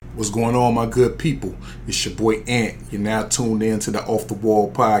What's going on, my good people? It's your boy Ant. You're now tuned in to the Off the Wall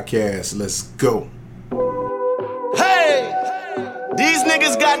podcast. Let's go. Hey, these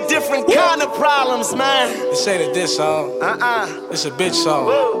niggas got different kind of problems, man. This ain't a diss song. It's a bitch song.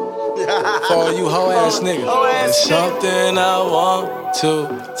 For all you hoe ass niggas. There's something I want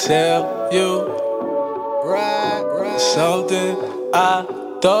to tell you. Right. Something I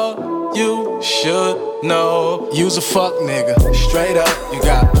thought you should know. You's a fuck nigga. Straight up, you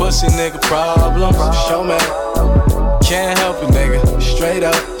got pussy nigga problems. Show me. Can't help it, nigga. Straight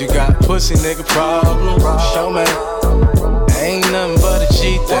up, you got pussy nigga problems. Show me. Ain't nothing but a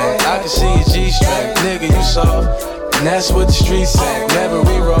G thing. I can see a G-string. Nigga, you soft. And that's what the streets say. Never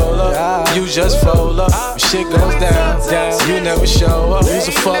we roll up, you just fold up. When shit goes down, you never show up. You's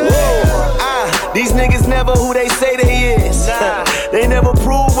a fuck nigga. These niggas never who they say they is. They never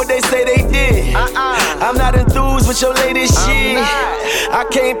prove what they say they did. I'm not enthused with your latest shit. I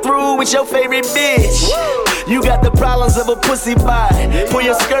came through with your favorite bitch. You got the problems of a pussy bite. Pull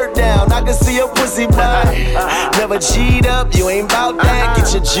your skirt down, I can see your pussy bite. Never G'd up, you ain't bout that.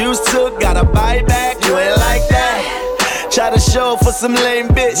 Get your juice took, gotta buy back, you ain't like that. Try to show for some lame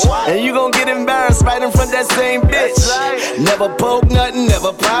bitch, and you gon' get embarrassed right in front of that same bitch. Never poke nothing,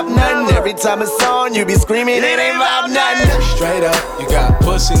 never pop nothing. Every time it's on, you be screaming, it ain't vibe nothing. Straight up, you got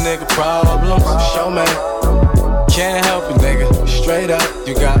pussy nigga problems. Show me. Can't help it, nigga. Straight up,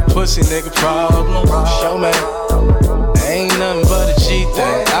 you got pussy nigga problems. Show me. Ain't nothing but a G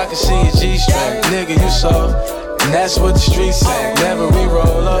thing. I can see a G-string. Nigga, you soft. And that's what the streets say. Never we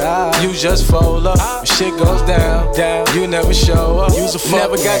roll up, you just fold up. When shit goes down, you never show up. You's a fuck.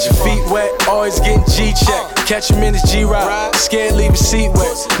 Never got your feet wet, always getting G-checked. Catch him in his G-ride, scared leave his seat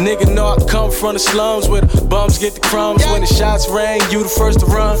wet. Nigga know I come from the slums where the bums get the crumbs. When the shots rang, you the first to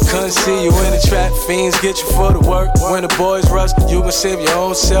run. Couldn't see you in the trap, fiends get you for the work. When the boys rush, you gon' save your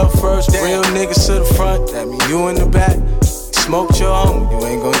own self first. Real niggas to the front, that mean you in the back. Smoked your own, you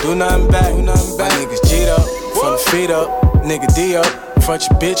ain't gon' do nothing back. My niggas G'd up, from the feet up, nigga D up. Front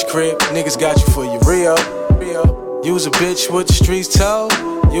your bitch crib, niggas got you for your re-up. You's a bitch with the streets told.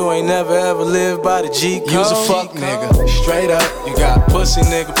 You ain't never ever lived by the G code. You's a fuck nigga. Straight up, you got pussy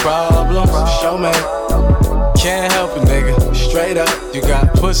nigga problems. Show me. Can't help it, nigga. Straight up, you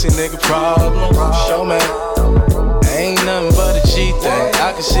got pussy nigga problems. Show me. Ain't nothing but a G thing.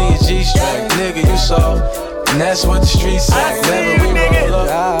 I can see a G-string. Nigga, you soft. And that's what the streets say. Never we roll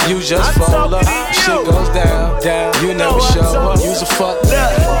up, you just fold up. When shit goes down, you never show up. You's a fuck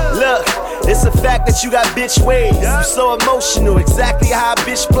nigga. Look, it's a fact that you got bitch ways. You so emotional, exactly how a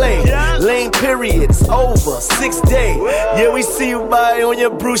bitch play. Lame period, it's over, 6 days. Yeah, we see you by on your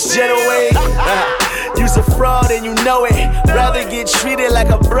Bruce Jenner way. You's a fraud and you know it. Rather get treated like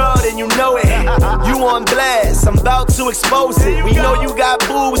a broad and you know it. You on blast, I'm about to expose it. We know you got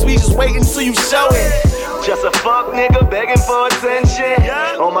boobs, we just waiting till you show it. Just a fuck nigga begging for attention.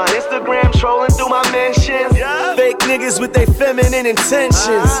 On my Instagram trolling through my mentions. Fake niggas with their feminine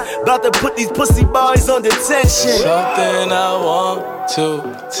intentions. About to put these pussy boys on detention. Something I want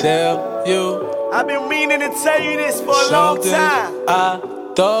to tell you. I've been meaning to tell you this for a long time. I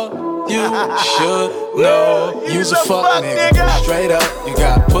thought you should know. You's a fuck nigga. Straight up, you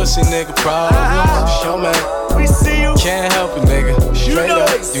got pussy nigga problems. Show me. We see you. Can't help it, nigga. Straight know up,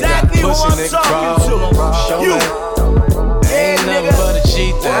 exactly you got pussy nigga problems. Show me. Ain't nothing but a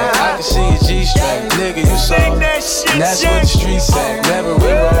G thing. I can see a G-string. Nigga, you soft. And that's what the streets say. Never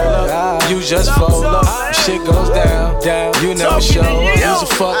we roll up, you just fold up. When shit goes down, you never show up. You's a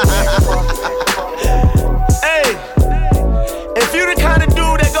fuck nigga. Hey, if you the kind of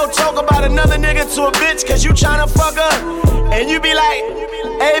dude that go talk about another nigga to a bitch cause you tryna fuck her, and you be like,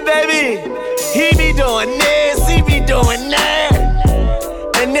 hey baby, he be doing this, he be doing that.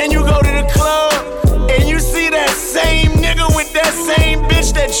 And then you go to the club and you see that same nigga with that same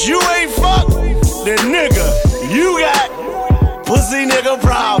bitch that you ain't fuck. Then nigga, you got pussy nigga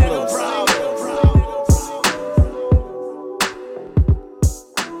problems.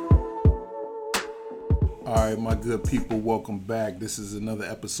 Alright, my good people, welcome back. This is another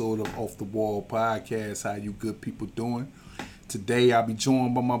episode of Off the Wall podcast. How you good people doing? Today I'll be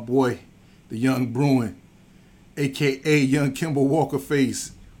joined by my boy, the Young Bruin, aka Young Kimber Walker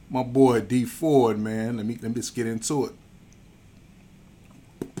Face, my boy Dee Ford, man. Let me just get into it.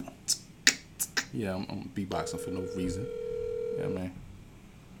 Yeah, I'm beatboxing for no reason. Yeah, man.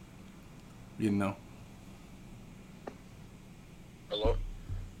 You know. Hello?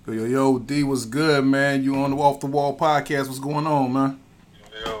 Yo, D, what's good, man? You on the Off the Wall podcast? What's going on, man?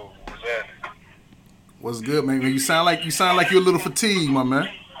 Yo, what's that? What's good, man? You sound like you're a little fatigued, my man.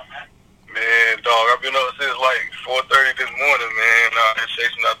 Man, dog, I've been up since like 4:30 this morning, man. They're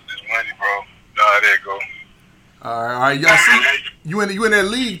chasing after this money, bro. Nah, there you go. All right, y'all see you in that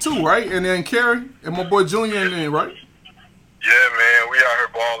league too, right? And then Kerry and my boy Junior in there, right? Yeah, man. We out here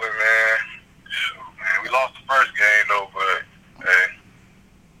balling, man. Shoot, man. We lost the first game though, but hey,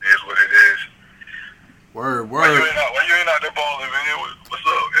 it is what it is. Word. Why you ain't out there balling, man? What's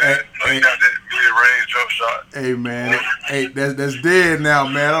up, man? You got that mid-range jump shot. Hey, man. Hey, that's dead now,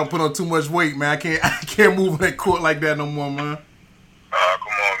 man. I don't put on too much weight, man. I can't move on that court like that no more, man. Come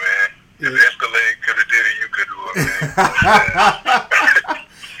on, man. If Escalade could have did it, you could do it,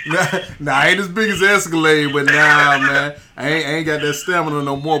 man. Nah, I ain't as big as Escalade, but nah, man. I ain't got that stamina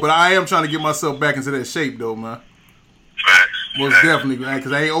no more. But I am trying to get myself back into that shape, though, man. Facts. Most definitely, man,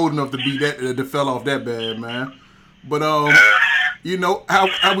 because I ain't old enough to be that to fell off that bad, man. But you know how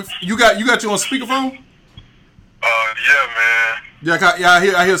you got you on speakerphone? Yeah, man.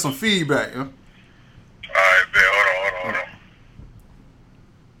 Yeah, I hear some feedback. Yeah? All right, man. Hold on.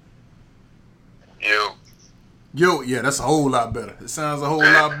 Yo, yeah, that's a whole lot better. It sounds a whole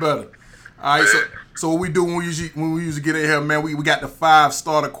lot better. All right, so what we do when we usually get in here, man, we got the 5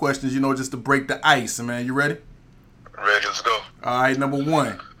 starter questions, you know, just to break the ice, man. You ready? Ready, let's go. All right, number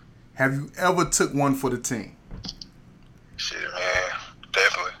 1. Have you ever took one for the team? Shit, man.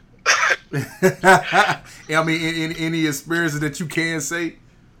 Definitely. I mean, any experiences that you can say?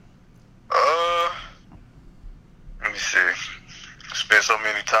 Let me see. It's been so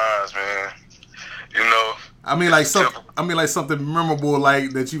many times, man. You know. I mean, like something memorable,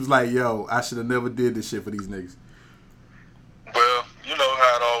 like that you was like, yo, I should have never did this shit for these niggas. Well, you know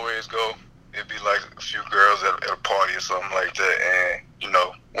how it always go. It'd be like a few girls at a party or something like that, and you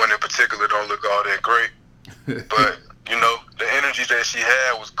know, one in particular don't look all that great, but you know, the energy that she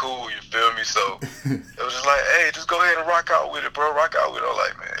had was cool. You feel me? So it was just like, hey, just go ahead and rock out with it, bro. Rock out with it. I'm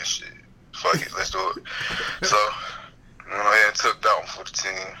like, man, shit, fuck it, let's do it. So I went ahead and took that one for the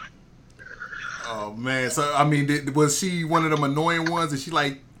team. Oh man, so I mean, was she one of them annoying ones? Did she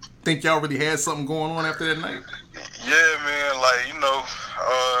like think y'all really had something going on after that night? Yeah, man. Like, you know,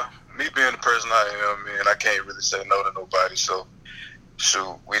 me being the person I am, man, I can't really say no to nobody. So,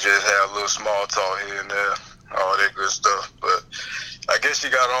 shoot, we just had a little small talk here and there, all that good stuff. But I guess she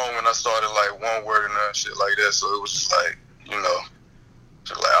got on when I started like one word and shit like that. So it was just like, you know,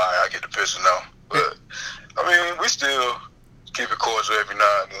 just like, all right, I get the picture now. But I mean, we still keep it cordial every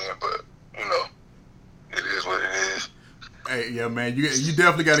now and then. But you know, it is what it is. Hey, yeah, man, you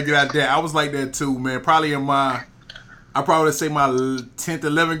definitely got to get out there. I was like that too, man. Probably in my 10th,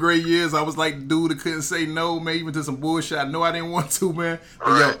 11th grade years, I was like the dude that couldn't say no, man, even to some bullshit. I know I didn't want to, man. But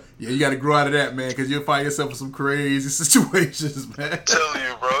right. Yo, you got to grow out of that, man, because you'll find yourself in some crazy situations, man. I'm telling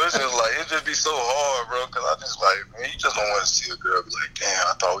you, bro, it's just like, it just be so hard, bro, because I just like, man, you just don't want to see a girl be like, damn,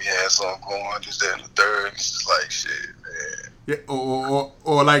 I thought we had something going on, just that and the third. It's just like, shit, man. Yeah, or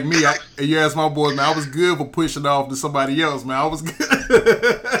like me, you ask my boys, man, I was good for pushing off to somebody else, man. I was good. Yeah,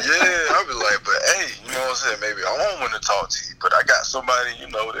 I be like, but hey, you know what I'm saying? Maybe I won't want to talk to you, but I got somebody, you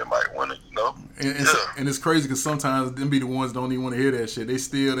know, that might want to, you know. And it's crazy because sometimes them be the ones that don't even want to hear that shit. They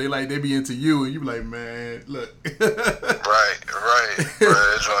be into you, and you be like, man, look. Right. Bro,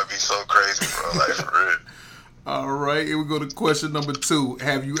 that joint be so crazy, bro. Like, for real. All right, here we go to question number 2.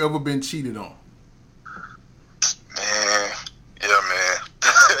 Have you ever been cheated on? Man, yeah, man.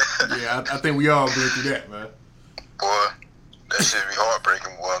 Yeah, I think we all been through that, man. Boy, that shit be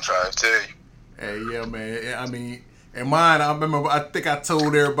heartbreaking, boy, I'm trying to tell you. Hey, yeah, man. I mean, and mine, I remember, I think I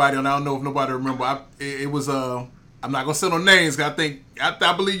told everybody, and I don't know if nobody remember, it was, I'm not going to say no names, because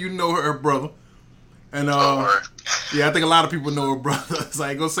I believe you know her brother. And, yeah, I think a lot of people know her brother, so I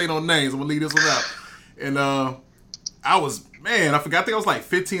ain't going to say no names, I'm going to leave this one out. And, I forgot, I think I was like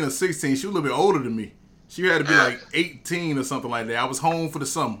 15 or 16, she was a little bit older than me. She had to be like 18 or something like that. I was home for the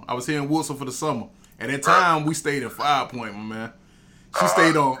summer. I was here in Wilson for the summer. At that time, we stayed in 5 Point, my man.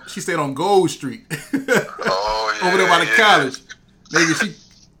 She stayed on Gold Street. Over there by the college. Nigga,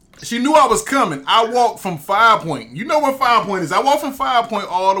 she knew I was coming. I walked from 5 Point. You know where 5 Point is. I walked from 5 Point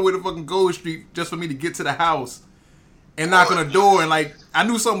all the way to fucking Gold Street just for me to get to the house and knock on the door. And like, I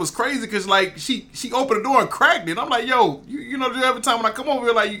knew something was crazy because like she opened the door and cracked it. I'm like, yo, you know, every time when I come over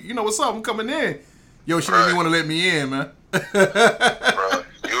here, like, you know what's up? I'm coming in. Yo, she didn't even want to let me in, man. Bro, you a real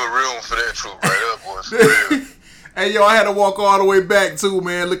one for that truth right up, boy. For real. Hey, yo, I had to walk all the way back, too,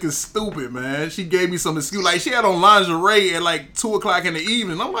 man, looking stupid, man. She gave me some excuse. Like, she had on lingerie at, like, 2 o'clock in the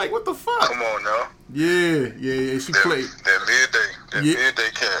evening. I'm like, what the fuck? Come on, now. Yeah. She played. That midday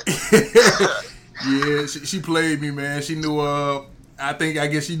cat. Yeah, she played me, man. She knew, I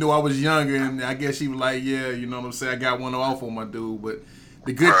guess she knew I was younger, and I guess she was like, yeah, you know what I'm saying? I got one off on my dude, but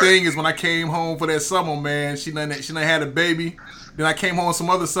The good thing is when I came home for that summer, man, she done had a baby. Then I came home some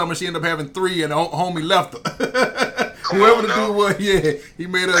other summer. She ended up having 3, and the homie left her. Whoever the dude was, he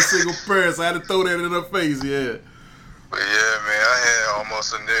made her a single parent, so I had to throw that in her face, But yeah, man, I had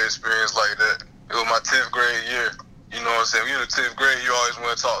almost a near experience like that. It was my 10th grade year. You know what I'm saying? When you're in the 10th grade, you always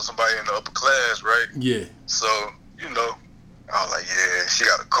want to talk to somebody in the upper class, right? Yeah. So, you know, I was like, yeah, she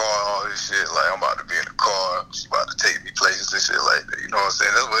got a car and all this shit. Like, I'm about to be in the car. She about to take me places and shit like that. You know what I'm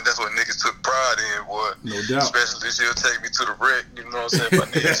saying? That's what niggas took pride in, boy. No doubt. Especially she'll take me to the wreck, you know what I'm saying, if I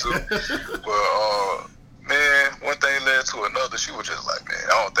need to. But, man, one thing led to another. She was just like, man,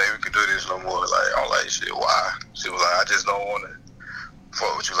 I don't think we can do this no more. Like, I'm like, shit, why? She was like, I just don't want to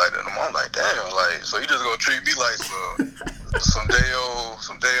fuck with you like that no more. I'm like, damn, like, so you just gonna treat me like some day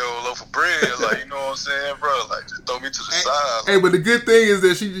old loaf of bread, like, you know what I'm saying, bro? Like, just throw me to the side. Hey, but the good thing is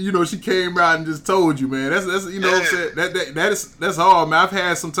that she came out and just told you, man. That's you know what I'm saying. That's hard, man. I've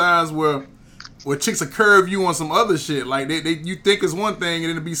had some times where chicks will curve you on some other shit. Like you think it's one thing and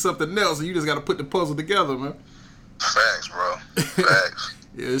then it'll be something else, and you just got to put the puzzle together, man. Facts, bro. Facts.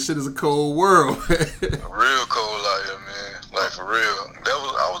 Yeah, this shit is a cold world. Real cold out here, man. Like, for real.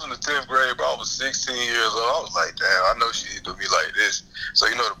 I was in the 10th grade, but I was 16 years old. I was like, damn, I know she didn't do me like this. So,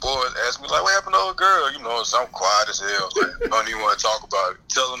 you know, the boys asked me, like, what happened to old girl? You know, so I'm quiet as hell. Like, I don't even want to talk about it.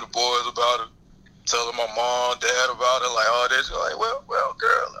 Telling the boys about it. Telling my mom, dad about it. Like, all this. Like, well,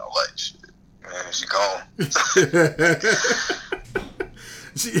 girl. I'm like, shit, man, she gone.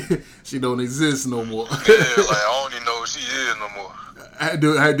 She don't exist no more. Yeah, like, I don't even know who she is no more. Have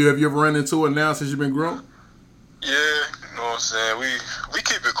you ever run into her now since you've been grown? Yeah, you know what I'm saying. We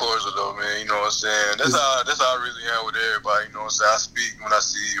keep it cordial though, man. You know what I'm saying. That's how I really am with everybody. You know what I'm saying. I speak when I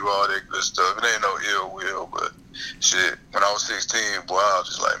see you, all that good stuff. It ain't no ill will, but shit. When I was 16, boy, I was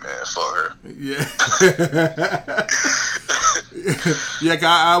just like, man, fuck her. Yeah. Yeah,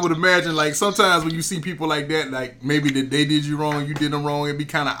 I would imagine like sometimes when you see people like that, like maybe that they did you wrong, you did them wrong, it'd be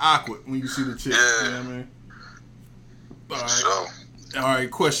kind of awkward when you see the chick. Yeah. You know what I mean? All right. So. All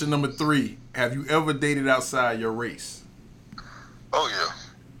right, question number 3. Have you ever dated outside your race? Oh, yeah.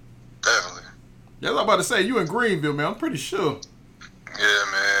 Definitely. Yeah, I was about to say, you in Greenville, man. I'm pretty sure. Yeah,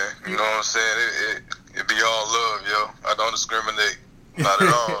 man. You know what I'm saying? It be all love, yo. I don't discriminate. Not at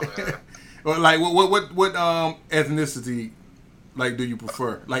all, man. Well, like, what ethnicity, like, do you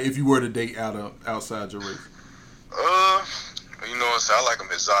prefer? Like, if you were to date outside your race? You know what I'm saying? I like them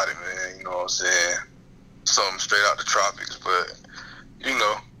exotic, man. You know what I'm saying? Something straight out the tropics, but, you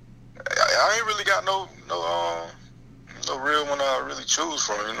know, I ain't really got no real one I really choose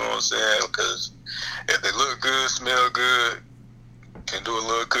from, you know what I'm saying? Because if they look good, smell good, can do a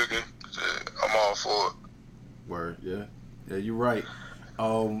little cooking, I'm all for it. Word, yeah. Yeah, you're right.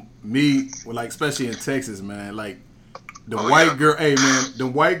 Me, well, like, especially in Texas, man, like, the white girl, hey, man, the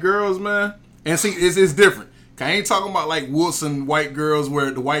white girls, man, and see, it's different. I ain't talking about like Wilson white girls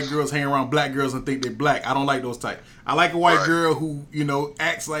where the white girls hang around black girls and think they're black. I don't like those type. I like a white girl who, you know,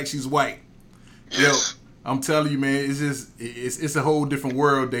 acts like she's white. Yes. Yo, I'm telling you, man, it's a whole different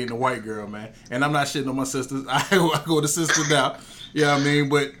world dating a white girl, man. And I'm not shitting on my sisters. I go to sisters now. You know what I mean?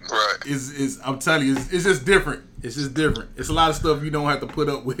 But I'm telling you, it's just different. It's just different. It's a lot of stuff you don't have to put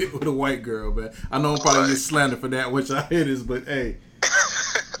up with a white girl, man. I know I'm probably get slandered for that, which I hate is, but hey.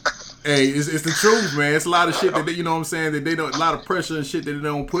 Hey, it's the truth, man. It's a lot of shit that you know what I'm saying, that they don't, a lot of pressure and shit that they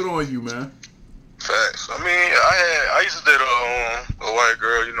don't put on you, man. Facts. I mean, I used to date a white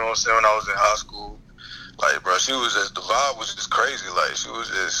girl, you know what I'm saying, when I was in high school. Like, bro, she was just, the vibe was just crazy. Like, she was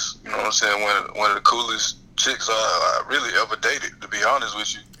just, you know what I'm saying, one of the coolest chicks I really ever dated, to be honest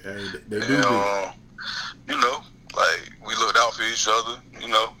with you. Hey, they do. You know, like, we looked out for each other. You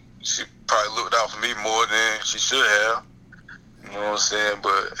know, she probably looked out for me more than she should have. You know what I'm saying?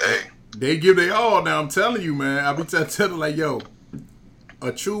 But, hey. They give their all now, I'm telling you, man. I be telling like, yo,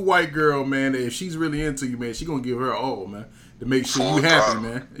 a true white girl, man, if she's really into you, man, she gonna give her all, man. To make sure you happy,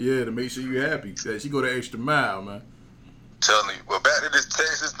 man. Yeah, to make sure you happy. She go the extra mile, man. Telling you. Well, back to this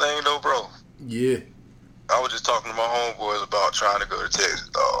Texas thing, though, bro. Yeah. I was just talking to my homeboys about trying to go to Texas,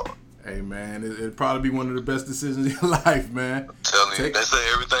 dog. Hey, man, it'd probably be one of the best decisions in your life, man. I'm telling you, they say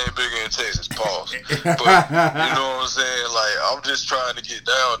everything bigger in Texas, pause. But, you know what I'm saying? Like, I'm just trying to get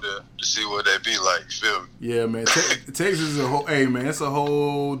down there to see what that be like, you feel me? Yeah, man. Texas is a whole, hey, man, it's a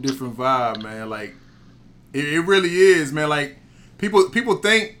whole different vibe, man. Like, it really is, man. Like, people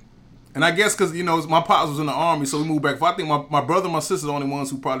think, and I guess because, you know, my pops was in the Army, so we moved back. I think my brother and my sister are the only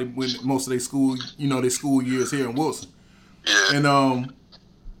ones who probably went most of their school, you know, their school years here in Wilson. Yeah. And,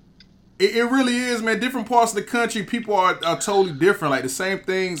 it really is, man. Different parts of the country, people are totally different. Like, the same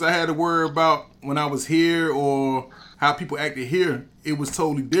things I had to worry about when I was here or how people acted here, it was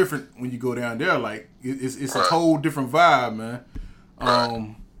totally different when you go down there. Like it's a whole different vibe, man.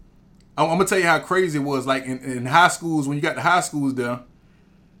 I'm gonna tell you how crazy it was. Like in high schools, when you got the high schools there,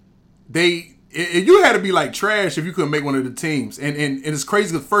 you had to be like trash if you couldn't make one of the teams. And it's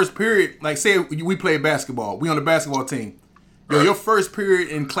crazy. The first period, like say we play basketball, we on the basketball team. Yo, your first period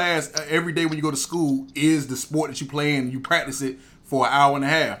in class every day when you go to school is the sport that you play in. You practice it for an hour and a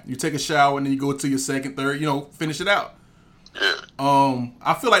half. You take a shower and then you go to your second, third, finish it out. Yeah.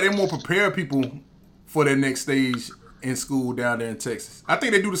 I feel like they're more prepared people for their next stage in school down there in Texas. I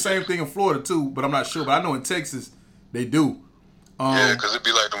think they do the same thing in Florida too, but I'm not sure. But I know in Texas they do. Yeah, because it'd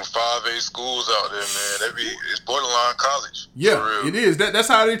be like them 5A schools out there, man. It's borderline college. Yeah, it is. That's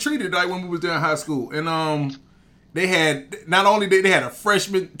how they treated it, like when we was there in high school. And they had not only they had a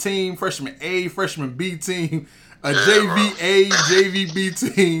freshman team, freshman A, freshman B team, a JV A, JV B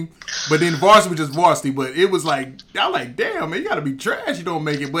team, but then varsity was just varsity. But it was like, I'm like, damn, man, you gotta be trash, you don't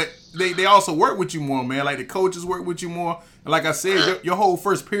make it. But they also work with you more, man. Like the coaches work with you more. And like I said, your whole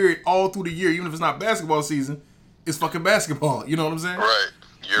first period all through the year, even if it's not basketball season, it's fucking basketball. You know what I'm saying? Right.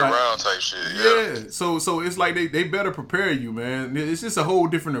 Year-round type shit. Yeah. So it's like they better prepare you, man. It's just a whole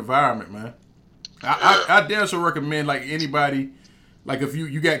different environment, man. I damn sure recommend like anybody, like if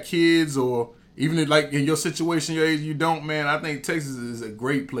you got kids or even if, like in your situation, your age, you don't, man. I think Texas is a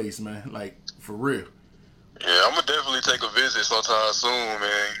great place, man. Like for real. Yeah, I'm gonna definitely take a visit sometime soon, man.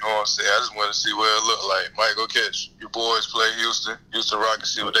 You know what I'm saying? I just want to see what it look like. Might go catch your boys play Houston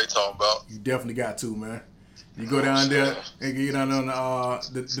Rockets, see what they talking about. You definitely got to, man. You go down there and get down on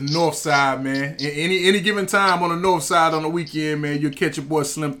the north side, man. Any given time on the north side on the weekend, man, you'll catch your boy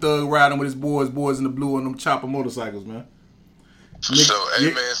Slim Thug riding with his boys in the blue on them chopper motorcycles, man. So,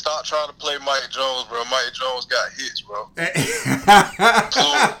 hey, man, stop trying to play Mike Jones, bro. Mike Jones got hits, bro. Hits.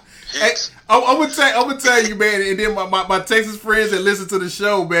 Hey, I would tell you, man, and then my Texas friends that listen to the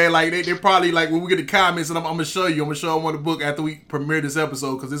show, man, like they probably like when we get the comments, and I'm gonna show them on the book after we premiere this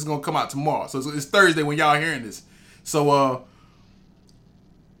episode because it's gonna come out tomorrow. So it's Thursday when y'all hearing this. So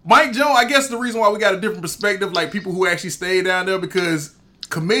Mike Jones, I guess the reason why we got a different perspective, like people who actually stayed down there, because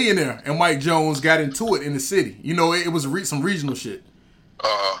Chamillionaire and Mike Jones got into it in the city. You know, it was some regional shit.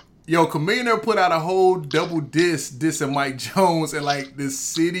 Yo, Chamillionaire put out a whole double dissing Mike Jones, and like the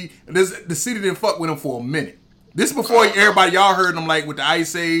city didn't fuck with him for a minute. This before everybody, y'all heard him like with the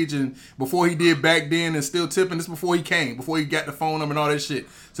Ice Age and before he did back then and Still Tipping. This before he got the phone number and all that shit.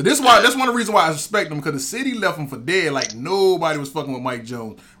 So that's one of the reasons why I respect him, because the city left him for dead. Like nobody was fucking with Mike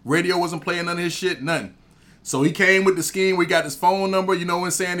Jones. Radio wasn't playing none of his shit, nothing. So he came with the scheme. We got his phone number, you know what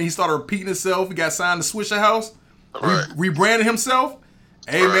I'm saying? And he started repeating himself. He got signed to Swisher House, rebranded himself.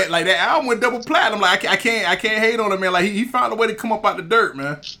 Hey man, like that album went double platinum. Like I can't hate on him, man. Like he found a way to come up out the dirt,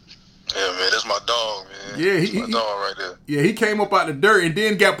 man. Yeah, man, that's my dog, man. Yeah, that's my dog right there. Yeah, he came up out the dirt and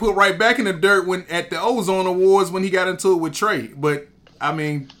then got put right back in the dirt when at the Ozone Awards when he got into it with Trey. But I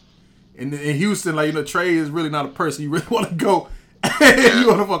mean, in Houston, like Trey is really not a person you really want to go. You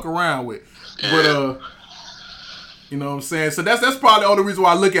want to fuck around with. Yeah. But you know what I'm saying? So that's probably the only reason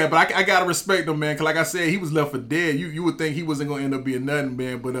why I look at it. But I gotta respect him, man. Cause like I said, he was left for dead. You would think he wasn't gonna end up being nothing,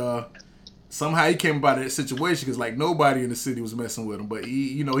 man. But somehow he came about that situation because like nobody in the city was messing with him. But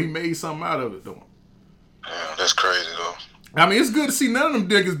he made something out of it though. Yeah, that's crazy though. I mean, it's good to see none of them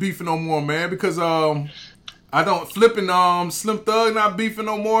niggas beefing no more, man. Because I don't flipping Slim Thug not beefing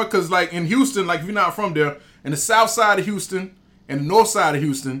no more. Cause like in Houston, like if you're not from there, in the south side of Houston and the north side of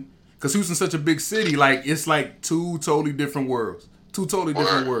Houston. Because Houston's such a big city, like it's like two totally different worlds.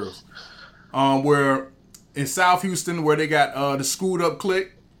 Where in South Houston, where they got the Screwed Up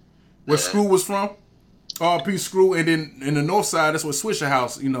Clique, where Screw was from, RP Screw, and then in the north side, that's where Swisher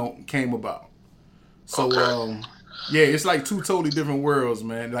House, came about. So yeah, it's like two totally different worlds,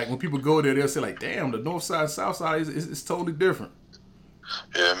 man. Like when people go there, they'll say like, "Damn, the north side, south side is totally different."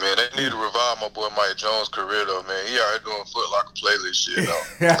 Yeah, man, they need to revive my boy Mike Jones' career, though, man. He already doing Foot Locker playlist shit, though.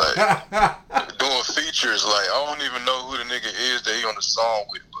 Like, doing features, like, I don't even know who the nigga is that he on the song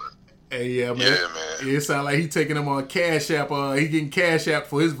with, but... Hey, yeah, man. It sound like he taking him on Cash App. He getting Cash App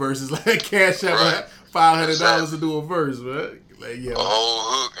for his verses. Like, Cash App, right. $500 to do a verse, man. Like, yeah. A whole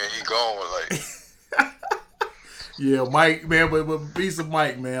hook, and he gone, like... Yeah, Mike, man, but piece of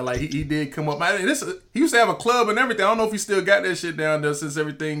Mike, man, like he did come up. Man, he used to have a club and everything. I don't know if he still got that shit down there since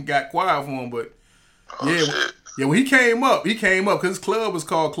everything got quiet for him, but yeah, when he came up because his club was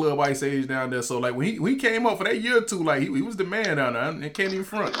called Club Ice Age down there. So like when he came up for that year or two, like he was the man down there and can't even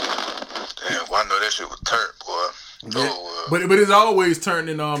front. Damn, well, I know that shit was turned, boy. Yeah. But it's always turned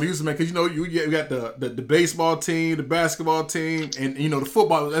in Houston, man, because you got the baseball team, the basketball team, and the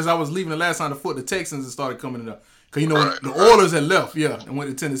football. As I was leaving the last time, the Texans started coming in there. Cause the Oilers had left, and went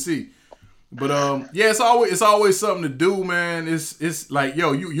to Tennessee. But yeah, it's always something to do, man. It's like,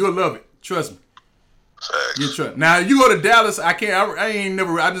 yo, you'll love it. Trust me. You trust. Now you go to Dallas. I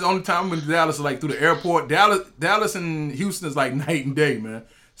just only time I've been to Dallas is like through the airport. Dallas and Houston is like night and day, man.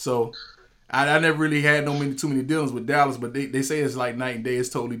 So I never really had too many dealings with Dallas, but they say it's like night and day. It's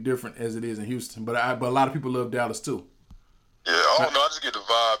totally different as it is in Houston. But a lot of people love Dallas too. Yeah, I don't know. I just get the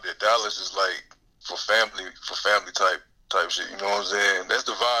vibe that Dallas is like for family type shit. You know what I'm saying? That's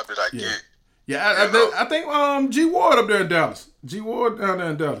the vibe that I get. Yeah, I think G Ward up there in Dallas. G Ward down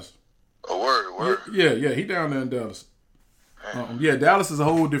there in Dallas. A word. Yeah, he down there in Dallas. Dallas is a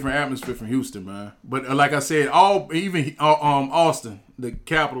whole different atmosphere from Houston, man. But like I said, even Austin, the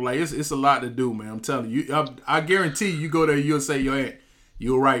capital, like it's a lot to do, man. I'm telling you, I guarantee you go there, you'll say, yo,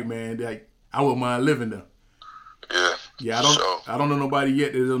 you're right, man. Like, I wouldn't mind living there. Yeah, I don't know nobody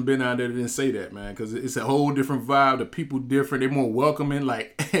yet that hasn't been out there that didn't say that, man, because it's a whole different vibe. The people different. They're more welcoming.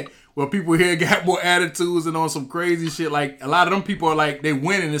 Like, well, people here got more attitudes and on some crazy shit. Like, a lot of them people are like, they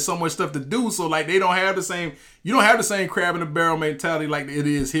winning. There's so much stuff to do. So, like, you don't have the same crab in the barrel mentality like it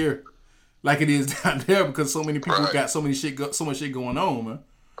is here, like it is down there, because so many people got so much shit going on, man.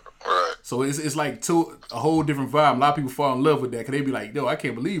 Right. So it's like a whole different vibe. A lot of people fall in love with that because they be like, yo, I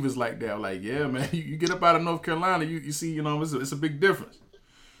can't believe it's like that. I'm like, yeah, man, you get up out of North Carolina, you see, it's a big difference.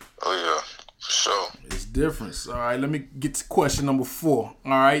 Oh, yeah, for sure. It's difference. All right, let me get to question number 4. All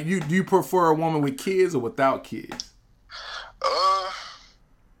right, do you prefer a woman with kids or without kids? I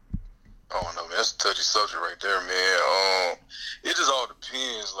don't know, man. That's a touchy subject right there, man. It just all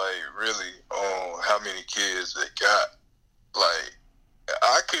depends, like, really, on how many kids they got. Like,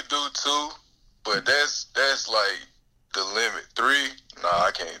 I could do 2, but that's like the limit. 3, nah,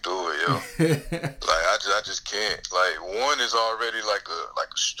 I can't do it, yo. Like, I just can't. Like, 1 is already like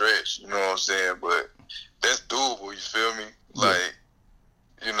a stretch, you know what I'm saying? But that's doable, you feel me? Like,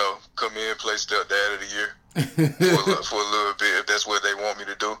 come in, play stepdad of the year for a little bit if that's what they want me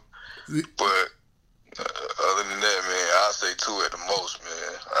to do. But other than that, man, I'll say 2 at the most, man.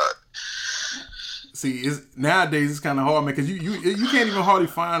 See, nowadays it's kind of hard, man, because you can't even hardly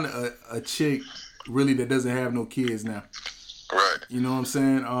find a chick really that doesn't have no kids now. Right. You know what I'm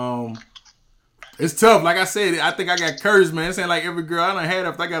saying? It's tough. Like I said, I think I got cursed, man. It's ain't like every girl I done had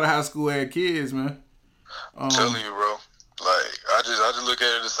after I got out of high school had kids, man. I'm telling you, bro. Like, I just look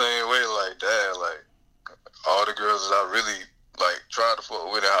at it the same way. Like, dad, like, all the girls that I really like tried to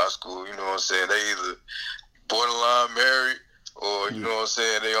fuck with in high school, you know what I'm saying? They either borderline married, or, you know what I'm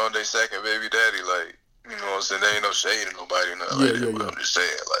saying, they on their second baby daddy, like, you know what I'm saying, there ain't no shade to nobody, nothing like that, but I'm just saying,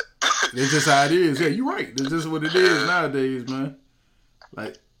 like. It's just how it is. Yeah, you're right. That's just what it is nowadays, man.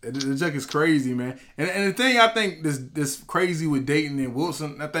 Like, the check is crazy, man. And the thing I think this crazy with dating and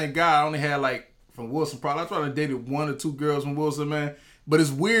Wilson, I thank God I only had, like, from Wilson, I probably dated 1 or 2 girls from Wilson, man. But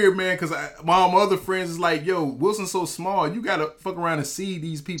it's weird, man, because my other friends is like, yo, Wilson's so small, you got to fuck around and see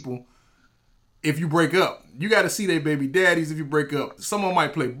these people. If you break up, you got to see their baby daddies if you break up. Someone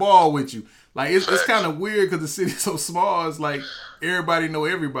might play ball with you. Like, it's kind of weird because the city's so small. It's like everybody know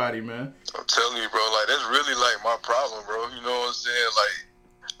everybody, man. I'm telling you, bro, like, that's really, like, my problem, bro. You know what I'm saying? Like,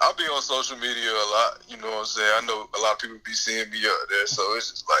 I'll be on social media a lot. You know what I'm saying? I know a lot of people be seeing me up there, so it's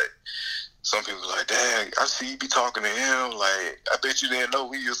just like, some people like, dang, I see you be talking to him. Like, I bet you didn't know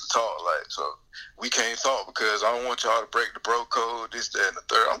we used to talk. Like, so we can't talk because I don't want y'all to break the bro code, this, that, and the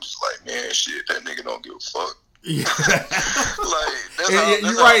third. I'm just like, man, shit, that nigga don't give a fuck. Yeah. Like, that's how,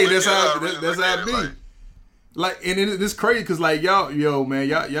 you're right. That's how it be. Like, and it's crazy because, like, y'all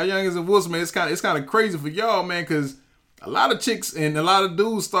youngins and Wilson, man, it's kind of crazy for y'all, man, because a lot of chicks and a lot of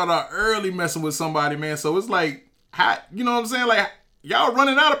dudes start out early messing with somebody, man. So it's like, you know what I'm saying? Like, y'all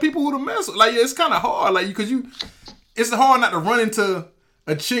running out of people who to mess with. Like, it's kind of hard, like, because it's hard not to run into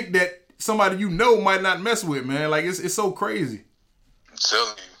a chick that somebody you know might not mess with, man. Like, it's so crazy. I'm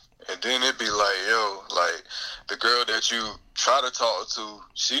telling you. And then it be like, yo, like, the girl that you try to talk to,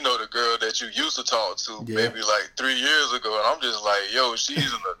 she know the girl that you used to talk to maybe like 3 years ago. And I'm just like, yo, she's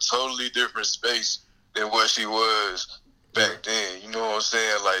in a totally different space than what she was back then. You know what I'm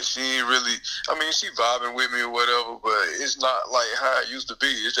saying? Like, she ain't really, I mean, she vibing with me or whatever, but it's not like how it used to be.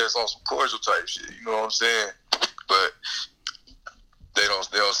 It's just on some cordial type shit. You know what I'm saying? But they don't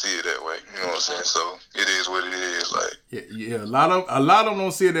see it that way. You know what I'm saying? So it is what it is. Like, yeah. A lot of them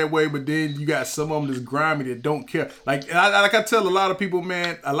don't see it that way, but then you got some of them that's grimy that don't care. Like I tell a lot of people,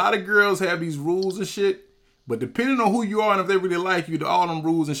 man, a lot of girls have these rules and shit, but depending on who you are and if they really like you, all them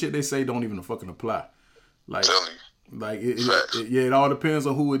rules and shit they say don't even fucking apply. Like, I'm telling you. Like, it all depends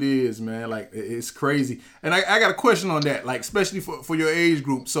on who it is, man. Like, it's crazy. And I got a question on that, like, especially for your age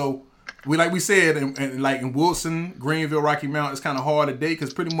group. So, like we said, and like in Wilson, Greenville, Rocky Mount, it's kind of hard to date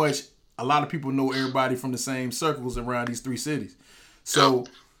because pretty much a lot of people know everybody from the same circles around these 3 cities. So,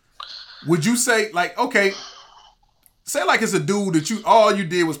 would you say, like, okay, say like it's a dude that all you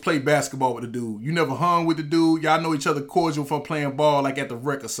did was play basketball with the dude. You never hung with the dude. Y'all know each other cordial from playing ball, like at the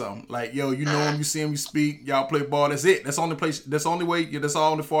rec or something. Like, yo, you know him, you see him, you speak, y'all play ball. That's it. That's the only place. That's the only way. That's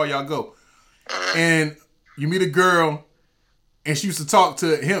all the far y'all go. And you meet a girl, and she used to talk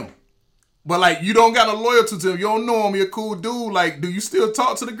to him, but like you don't got no loyalty to him. You don't know him. You're a cool dude. Like, do you still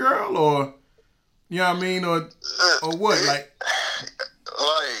talk to the girl, or you know what I mean, or what? Like,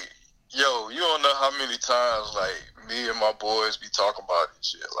 yo, you don't know how many times like me and my boys be talking about this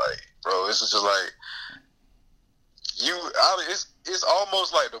shit. Like, bro, this is just like it's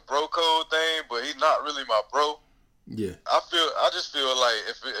almost like the bro code thing, but he's not really my bro. Yeah, I just feel like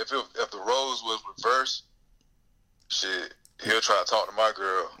if the roles was reversed, shit, he'll try to talk to my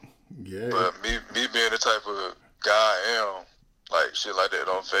girl. Yeah. But me being the type of guy I am, like shit like that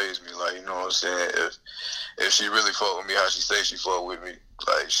don't faze me. Like, you know what I'm saying? If she really fuck with me how she say she fuck with me,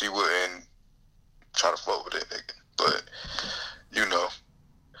 like she wouldn't try to fuck with that nigga. But you know.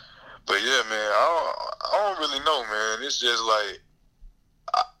 But yeah, man, I don't really know, man. It's just like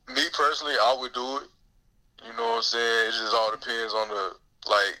me personally, I would do it. You know what I'm saying? It just all depends on the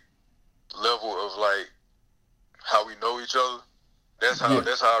like level of like how we know each other. That's how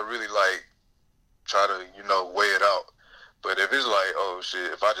I really like try to, you know, weigh it out. But if it's like, oh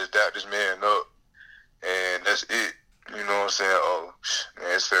shit, if I just dap this man up and that's it, you know what I'm saying? Oh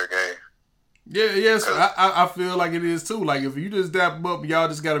man, it's fair game. Yeah, yes, I feel like it is too. Like if you just dap him up, y'all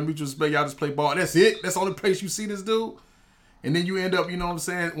just got a mutual respect, y'all just play ball. That's it. That's the only place you see this dude. And then you end up, you know what I'm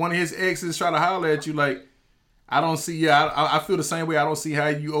saying? One of his exes try to holler at you like, I don't see. Yeah, I feel the same way. I don't see how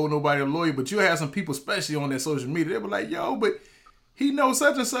you owe nobody a lawyer, but you have some people, especially on that social media, they be like, "Yo, but he knows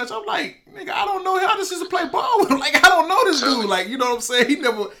such and such." I'm like, "Nigga, I don't know him. I just used to play ball with him. Like, I don't know this dude. Like, you know what I'm saying?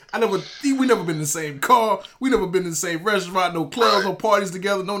 We never been in the same car. We never been in the same restaurant, no clubs, no parties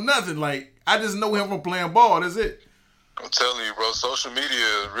together, no nothing. Like, I just know him from playing ball. That's it." I'm telling you, bro. Social media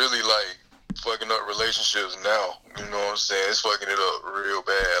is really like fucking up relationships now. You know what I'm saying? It's fucking it up real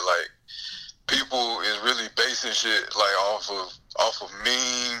bad. Like. People is really basing shit like off of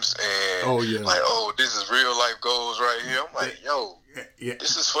memes and like, oh, this is real life goals right here. I'm like, yo,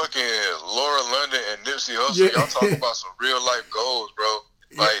 this is fucking Laura London and Nipsey Hussle. Y'all talking about some real life goals, bro.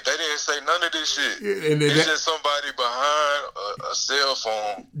 Like, they didn't say none of this shit. It's just somebody behind a cell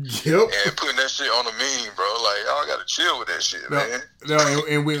phone and putting that shit on a meme, bro. Like, y'all got to chill with that shit, man.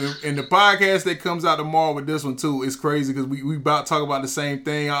 And the podcast that comes out tomorrow with this one, too, is crazy because we about to talk about the same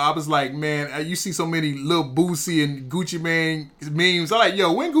thing. I was like, man, you see so many Lil Boosie and Gucci Mane memes. I'm like,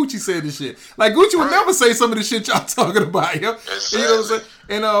 yo, when Gucci said this shit? Like, Gucci would never say some of the shit y'all talking about, yo. Exactly. You know what I'm saying?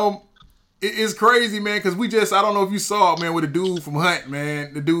 And, it's crazy, man, because I don't know if you saw it, man, with the dude from Hunt,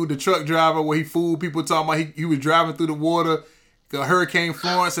 man. The truck driver where he fooled people talking about he was driving through the water, Hurricane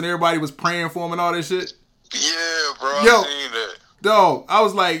Florence, and everybody was praying for him and all that shit. Yeah, bro, I seen that. Dog, I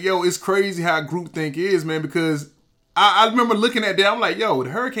was like, yo, it's crazy how groupthink is, man, because I remember looking at that, I'm like, yo, the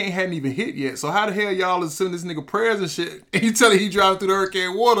hurricane hadn't even hit yet, so how the hell y'all is sending this nigga prayers and shit, and you tell him he driving through the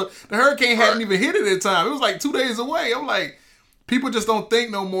hurricane water, the hurricane hadn't even hit at that time. It was like 2 days away. I'm like, people just don't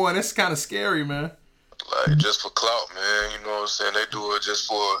think no more, and that's kind of scary, man. Like, just for clout, man. You know what I'm saying? They do it just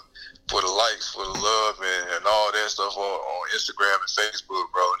for the likes, for the love, and all that stuff on Instagram and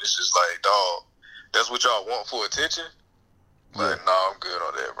Facebook, bro. And it's just like, dog, that's what y'all want for attention? Like, nah, I'm good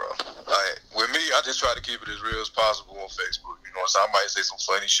on that, bro. Like, with me, I just try to keep it as real as possible on Facebook. You know what I'm saying? I might say some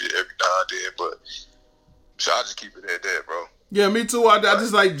funny shit every now and then, but I just keep it at that, bro. Yeah, me too. I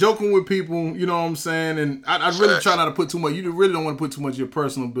just like joking with people, you know what I'm saying? And I really try not to put too much. You really don't want to put too much of your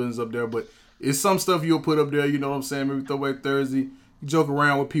personal business up there, but it's some stuff you'll put up there, you know what I'm saying? Maybe Throwback Thursday. You joke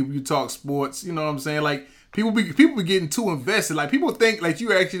around with people, you talk sports, you know what I'm saying? Like, people be getting too invested. Like, people think like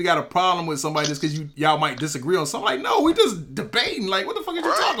you actually got a problem with somebody just because y'all might disagree on something. Like, no, we just debating. Like, what the fuck are you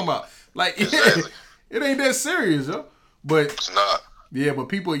talking about? Like, it ain't that serious, yo. But it's not. Yeah, but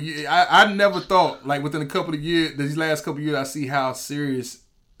people, I never thought, like, within a couple of years, these last couple of years, I see how serious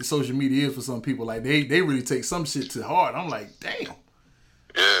social media is for some people. Like, they really take some shit to heart. I'm like, damn.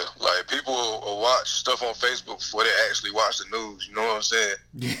 Yeah, like, people will watch stuff on Facebook before they actually watch the news. You know what I'm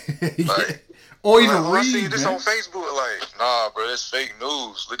saying? Like, or even read. I see this man. on Facebook. Like, nah, bro, that's fake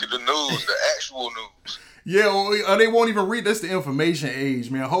news. Look at the news, the actual news. Yeah, or they won't even read. That's the information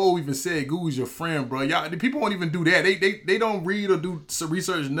age, man. Ho even said Google's your friend, bro. Y'all, people won't even do that. They don't read or do some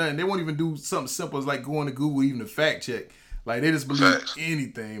research, nothing. They won't even do something simple as like going to Google even to fact check. Like, they just believe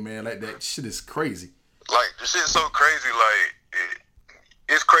anything, man. Like, that shit is crazy. Like, the shit's so crazy. Like,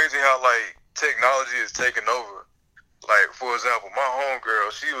 it's crazy how like technology is taking over. Like, for example, my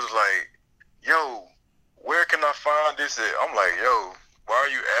homegirl, she was like, yo, where can I find this at? I'm like, yo, why are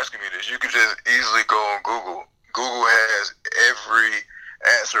you asking me this? You can just easily go on Google. Google has every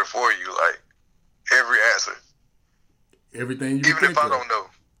answer for you, like, every answer. Everything you Even if I don't know,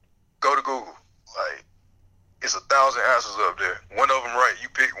 go to Google. Like, it's 1,000 answers up there. One of them right, you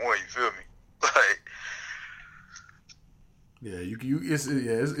pick one, you feel me? Like,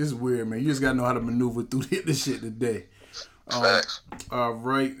 it's weird, man. You just gotta know how to maneuver through this shit today. Facts. All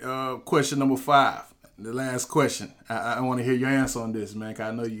right. Question number 5. The last question. I want to hear your answer on this, man. Cause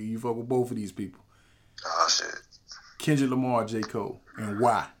I know you fuck with both of these people. Oh shit. Kendrick Lamar, J. Cole, and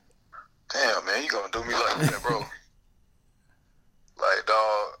why? Damn, man, you gonna do me like that, bro? Like,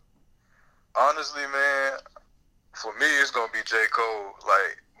 dog. Honestly, man, for me it's gonna be J. Cole.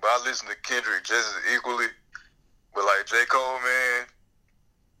 Like, but I listen to Kendrick just as equally. But like J. Cole, man,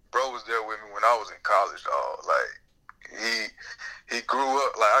 bro was there with me when I was in college, dog. Like, he grew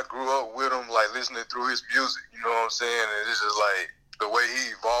up, like I grew up with him, like listening through his music, you know what I'm saying? And it's just like the way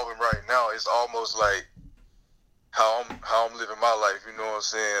he evolving right now, it's almost like how I'm living my life, you know what I'm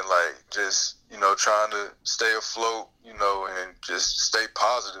saying? Like, just, you know, trying to stay afloat, you know, and just stay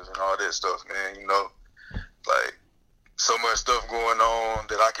positive and all that stuff, man, you know. Like, so much stuff going on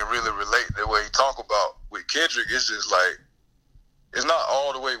that I can really relate the way he talk about. With Kendrick, it's just like, it's not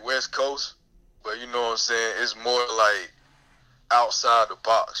all the way West Coast, but you know what I'm saying? It's more like outside the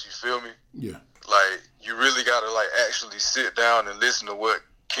box, you feel me? Yeah. Like, you really gotta like actually sit down and listen to what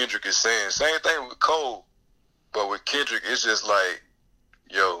Kendrick is saying. Same thing with Cole, but with Kendrick, it's just like,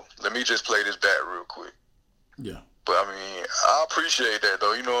 yo, let me just play this back real quick. Yeah. But I mean, I appreciate that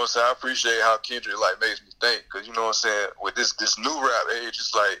though, you know what I'm saying? I appreciate how Kendrick like makes me think, cause you know what I'm saying? With this new rap age,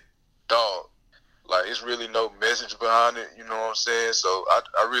 it's like, dog, like it's really no message behind it, you know what I'm saying? So I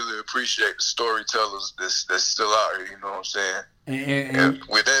really appreciate the storytellers that's still out here, you know what I'm saying? And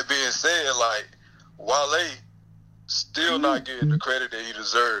with that being said, like, Wale still not getting the credit that he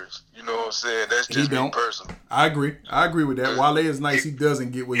deserves. You know what I'm saying? That's just me personally. I agree with that. Wale is nice. He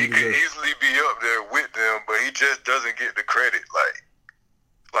doesn't get what he deserves. He could easily be up there with them, but he just doesn't get the credit.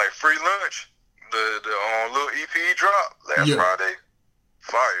 Like Free Lunch, the little EP he dropped last Friday,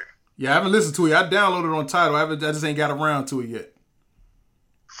 fire. Yeah, I haven't listened to it. I downloaded it on Tidal. I just ain't got around to it yet.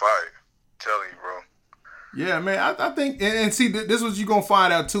 Fire. Telling you, bro. Yeah, man. I think, and see, this is what you're going to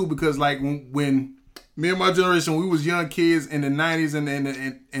find out, too, because, like, when me and my generation, we was young kids in the 90s and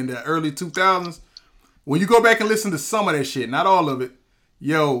the early 2000s, when you go back and listen to some of that shit, not all of it,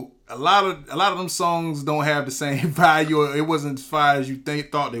 yo, a lot of them songs don't have the same value, or it wasn't as fire as you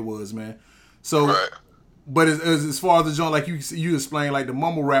thought it was, man. So, right. But as far as the joint, like you explained, like the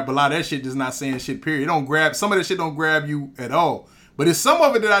mumble rap, a lot of that shit just not saying shit, period. It don't grab, some of that shit don't grab you at all. But it's some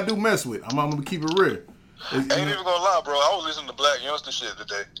of it that I do mess with. I'm going to keep it real. Ain't even gonna lie, bro. I was listening to Black Youngster shit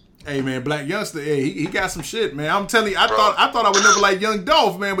today. Hey, man, Black Youngster, hey, he got some shit, man. I'm telling you, I thought I would never like Young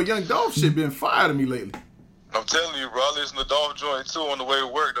Dolph, man, but Young Dolph shit been fire to me lately. I'm telling you, bro, I listened to Dolph joint too on the way to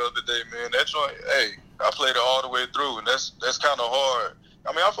work the other day, man. That joint, hey, I played it all the way through, and that's kind of hard.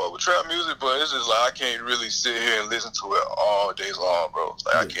 I mean, I fuck with trap music, but it's just like I can't really sit here and listen to it all day long, bro.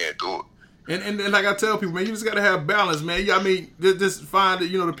 Like, I can't do it. And like I tell people, man, you just gotta have balance, man. I mean, just find that,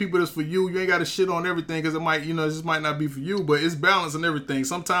 you know, the people that's for you. You ain't gotta shit on everything because it might, you know, it just might not be for you. But it's balance and everything.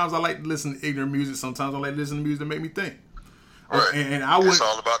 Sometimes I like to listen to ignorant music. Sometimes I like to listen to music that make me think. Right. And I wouldn't. It's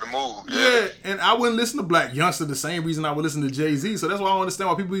all about the mood. Yeah. And I wouldn't listen to Black Youngster the same reason I would listen to Jay-Z. So that's why I don't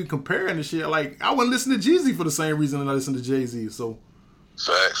understand why people be comparing this shit. Like, I wouldn't listen to Jeezy for the same reason that I listen to Jay-Z. So.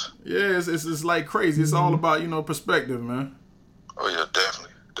 Facts. Yeah, it's like crazy. It's all about, you know, perspective, man. Oh yeah, definitely.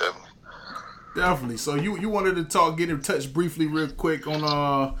 Definitely. So you wanted to get in touch briefly real quick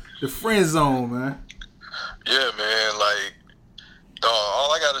on the friend zone, man. Yeah, man. Like, dog,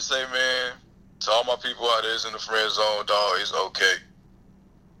 all I gotta say, man, to all my people out there is in the friend zone, dog, is okay.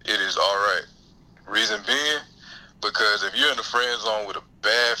 It is all right. Reason being, because if you're in the friend zone with a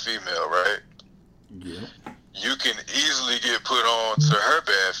bad female, right? Yeah. You can easily get put on to her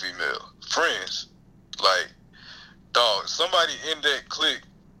bad female friends. Like, dog, somebody in that clique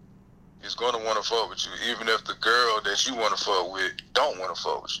is going to want to fuck with you, even if the girl that you want to fuck with don't want to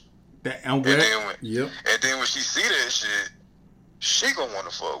fuck with you. And then when she see that shit, she going to want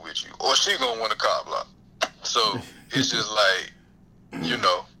to fuck with you, or she going to want to cop block. So it's just like, you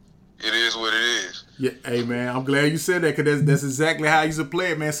know, it is what it is. Yeah, hey man, I'm glad you said that, because that's exactly how I used to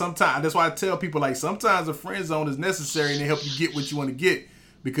play it, man. Sometimes that's why I tell people, like, sometimes a friend zone is necessary and they help you get what you want to get,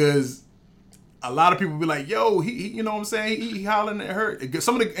 because a lot of people be like, yo, he you know what I'm saying, he hollering at her.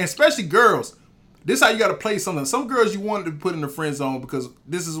 Some of the, especially girls, this is how you got to play something. Some girls you wanted to put in the friend zone because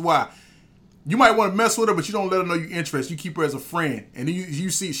this is why. You might want to mess with her, but you don't let her know you're interested. You keep her as a friend, and then she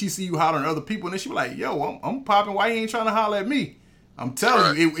see you hollering at other people, and then she be like, "Yo, I'm popping. Why you ain't trying to holler at me?" I'm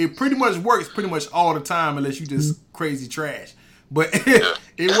telling you, it pretty much works pretty much all the time, unless you just crazy trash. But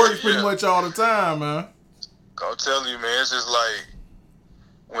it works pretty much all the time, man. I'm telling you, man, it's just like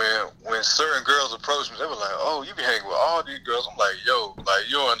when certain girls approach me, they were like, "Oh, you be hanging with all these girls." I'm like, "Yo, like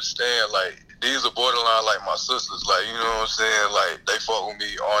you don't understand, like these are borderline like my sisters, like you know what I'm saying, like they fuck with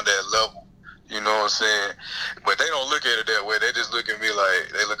me on that level." You know what I'm saying? But they don't look at it that way. They just look at me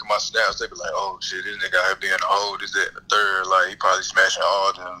like, they look at my snaps, they be like, oh shit, this nigga out here being a hoe, this, that, and the third. Like, he probably smashing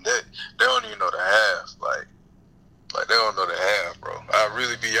all of them. They don't even know the half. Like they don't know the half, bro. I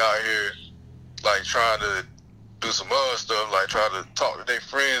really be out here, like, trying to do some other stuff, like, trying to talk to their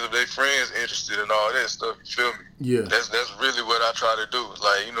friends, if their friends interested in all that stuff, you feel me? Yeah. That's really what I try to do.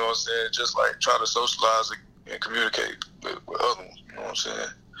 Like, you know what I'm saying? Just, like, try to socialize and communicate with other ones, you know what I'm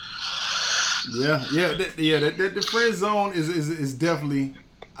saying? The friend zone is definitely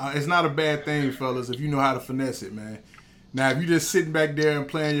it's not a bad thing, fellas, if you know how to finesse it, man. Now, if you just sitting back there and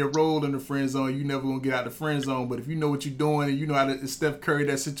playing your role in the friend zone, you never gonna get out the friend zone. But if you know what you're doing and you know how to Steph Curry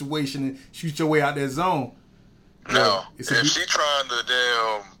that situation and shoot your way out that zone. No, if she trying to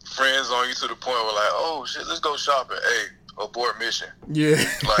damn friend zone you to the point where like, oh shit, let's go shopping. Hey, abort mission. Yeah,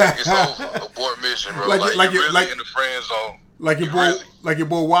 like it's over. Abort mission, bro. Like you're really in the friend zone. Like your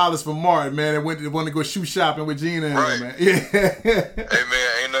boy Wallace from Martin, man, that went to go shoe shopping with Gina and right. man. Yeah. Hey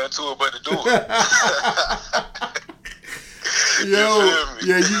man, ain't nothing to it but to do it.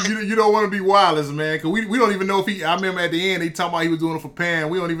 You don't want to be Wallace, man, because we don't even know if he. I remember at the end they talking about he was doing it for Pam.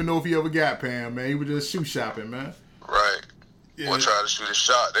 We don't even know if he ever got Pam, man. He was just shoe shopping, man. Right. Yeah. Boy tried to shoot a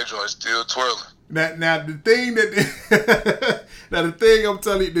shot. That joint still twirling. Now the thing I'm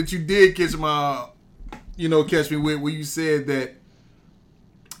telling you that you did catch me with when you said that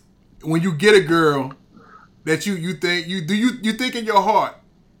when you get a girl that you think in your heart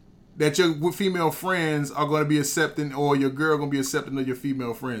that your female friends are going to be accepting or your girl going to be accepting of your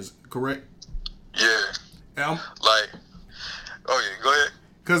female friends, correct? Yeah. Go ahead.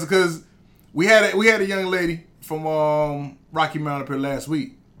 Cause we had a young lady from Rocky Mount up here last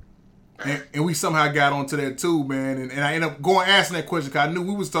week. And we somehow got onto that too, man. And I ended up asking that question because I knew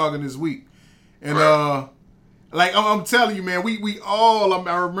we was talking this week. And like I'm telling you, man, we all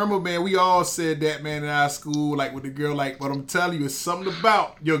I remember, man, we all said that, man, in our school, like with the girl, like, but I'm telling you, it's something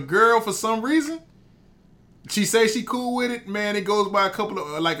about your girl for some reason. She say she cool with it, man. It goes by a couple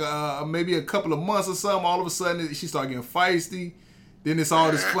of maybe a couple of months or something. All of a sudden, she start getting feisty. Then it's all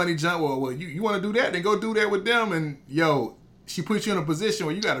this funny junk. Well, you want to do that? Then go do that with them. And yo, she puts you in a position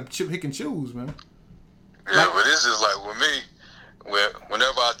where you got to pick and choose, man. Yeah, but it's just like with me.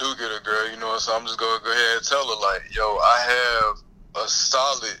 Whenever I do get a girl, you know, so I'm just gonna go ahead and tell her like, yo, I have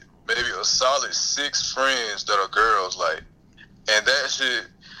maybe a solid 6 friends that are girls, like, and that's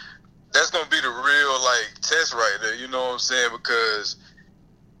gonna be the real like test right there, you know what I'm saying? Because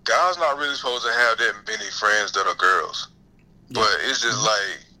guys not really supposed to have that many friends that are girls, but it's just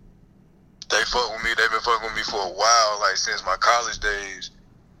like they fuck with me. They've been fucking with me for a while, like since my college days,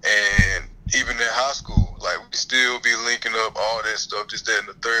 and even in high school, like we still be linking up all that stuff, this, that, and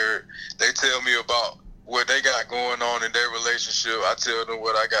the third. They tell me about what they got going on in their relationship. I tell them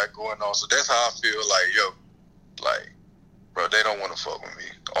what I got going on. So that's how I feel like, yo, like, bro, they don't want to fuck with me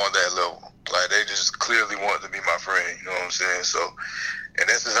on that level. Like, they just clearly want to be my friend, you know what I'm saying? So, and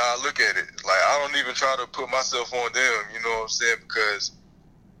that's just how I look at it. Like, I don't even try to put myself on them, you know what I'm saying? Because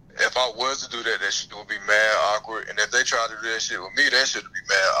if I was to do that, that shit would be mad awkward. And if they try to do that shit with me, that shit would be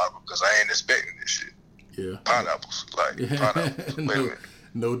mad awkward because I ain't expecting this shit. Yeah. Pineapples. Pineapples.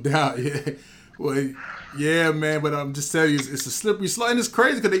 No doubt. Yeah. Well, yeah, man. But I'm just telling you, it's a slippery slope. And it's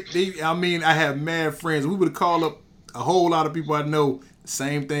crazy because I have mad friends. We would have called up a whole lot of people I know.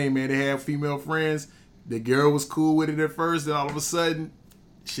 Same thing, man. They have female friends. The girl was cool with it at first. Then all of a sudden,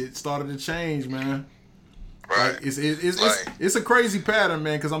 shit started to change, man. Right. Like, it's a crazy pattern,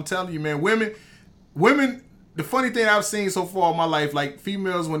 man, because I'm telling you, man, women, the funny thing I've seen so far in my life, like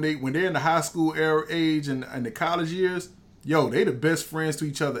females when they're in the high school era age and the college years, yo, they the best friends to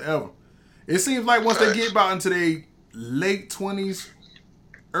each other ever. It seems like once they get about into their late 20s,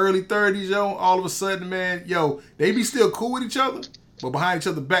 early 30s, yo, all of a sudden, man, yo, they be still cool with each other, but behind each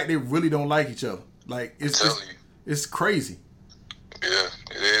other's back, they really don't like each other. Like, it's crazy. Yeah,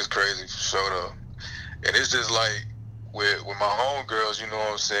 it is crazy, for sure, though. And it's just like with my homegirls, you know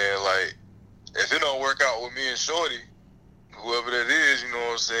what I'm saying? Like, if it don't work out with me and Shorty, whoever that is, you know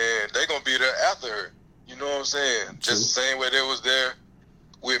what I'm saying, they gonna be there after her. You know what I'm saying? Just the same way they was there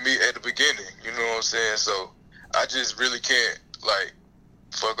with me at the beginning. You know what I'm I'm saying? So I just really can't like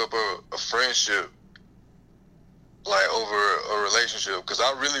fuck up a friendship like over a relationship, because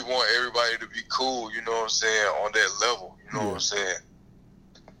I really want everybody to be cool, you know what I'm saying, on that level, you know what I'm saying?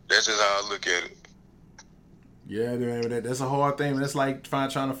 That's just how I look at it. Yeah, man, that's a hard thing. That's like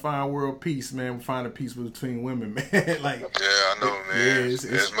trying to find world peace, man. Finding peace between women, man. Like, yeah, I know, man. Yeah, it's,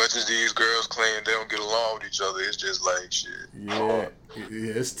 as much as these girls claim they don't get along with each other, it's just like shit. Yeah,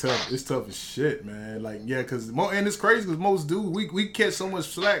 it's tough. It's tough as shit, man. Like, yeah, and it's crazy because most dudes we catch so much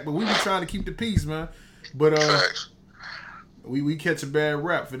slack, but we be trying to keep the peace, man. But Facts. We catch a bad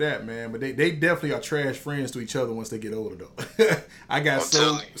rap for that, man. But they definitely are trash friends to each other once they get older, though. I got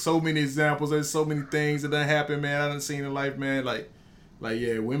so many examples. There's so many things that done happen, man. I done seen in life, man. Like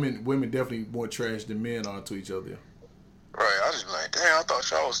yeah, women definitely more trash than men are to each other. Right. I just be like, damn, I thought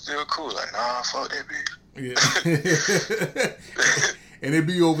y'all was still cool. Like, nah, fuck that bitch. Yeah. And it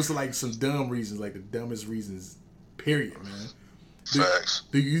be over like some dumb reasons, like the dumbest reasons, period, man. Facts.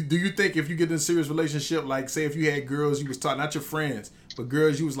 Do you think if you get in a serious relationship, like say if you had girls you was talking, not your friends, but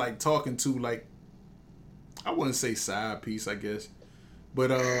girls you was like talking to, like, I wouldn't say side piece, I guess, but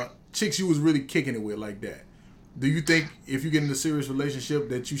chicks you was really kicking it with like that, do you think if you get in a serious relationship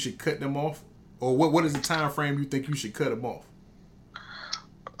that you should cut them off, or what is the time frame you think you should cut them off?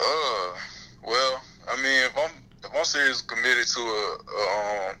 Well, I mean, if I'm seriously committed to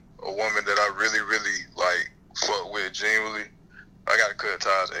a woman that I really like fuck with genuinely, I gotta cut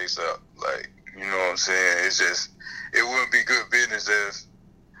ties ASAP. Like, you know what I'm saying? It's just, it wouldn't be good business if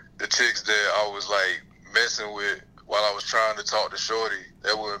the chicks that I was like messing with while I was trying to talk to shorty,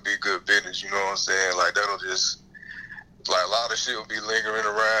 that wouldn't be good business. You know what I'm saying? Like, that'll just, like, a lot of shit will be lingering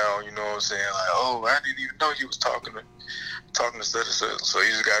around. You know what I'm saying? Like, oh, I didn't even know he was talking to such and such. So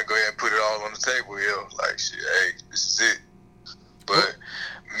you just gotta go ahead and put it all on the table here. Like, shit, hey, this is it. But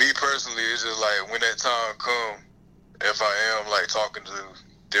me personally, it's just like when that time come, if I am like talking to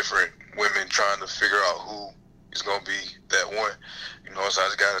different women trying to figure out who is gonna be that one, you know, so I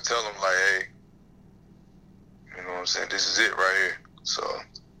just gotta tell them like, hey, you know what I'm saying, this is it right here. So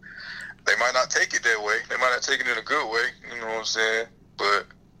they might not take it that way, they might not take it in a good way, you know what I'm saying, but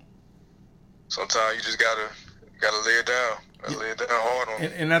sometimes you just gotta lay it down, lay it down hard on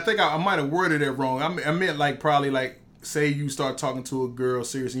it. And I think I might have worded it wrong. I meant like probably like, say you start talking to a girl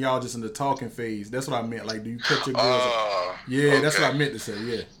serious and y'all just in the talking phase. That's what I meant. Like, do you cut your girls off? Yeah, okay. That's what I meant to say,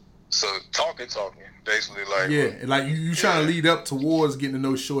 yeah. So talking, basically, like, yeah, like you trying to lead up towards getting to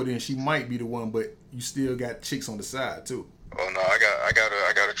know shorty, and she might be the one, but you still got chicks on the side too. Oh no, I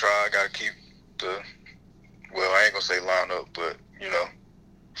gotta try. I gotta keep well, I ain't gonna say line up, but you know,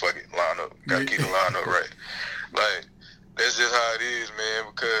 fuck it, line up. Gotta keep the line up right. Like, that's just how it is,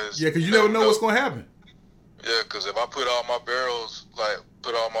 man. Because you never know what's gonna happen. Yeah, because if I put all my barrels, like,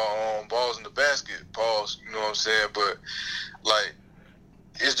 put all my balls in the basket, pause, you know what I'm saying? But, like,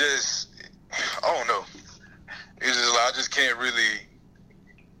 it's just, I don't know. It's just like, I just can't really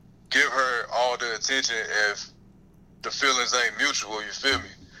give her all the attention if the feelings ain't mutual, you feel me?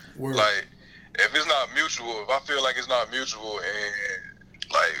 Word. Like, if it's not mutual, if I feel like it's not mutual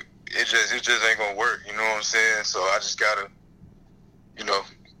and, like, it just ain't gonna work, you know what I'm saying? So I just gotta, you know,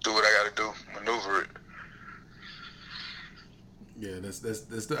 do what I gotta do, maneuver it. Yeah,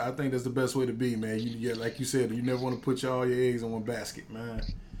 I think that's the best way to be, man. You like you said, you never want to put all your eggs in one basket, man.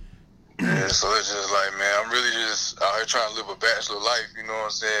 Yeah, so it's just like, man, I'm really just out here trying to live a bachelor life, you know what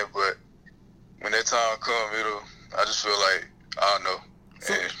I'm saying? But when that time comes, I just feel like I'll know,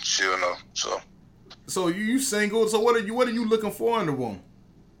 and she'll know. So you single? So what are you looking for in a woman?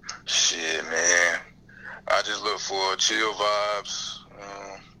 Shit, man, I just look for chill vibes.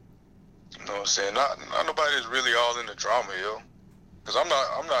 You know what I'm saying? Not nobody that's really all in the drama, yo. Cause I'm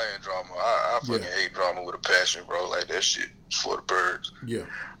not in drama. I fucking hate drama with a passion, bro. Like, that shit is for the birds. Yeah.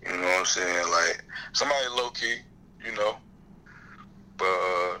 You know what I'm saying? Like, somebody low key, you know.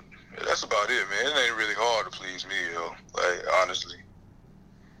 But that's about it, man. It ain't really hard to please me, yo. Like, honestly.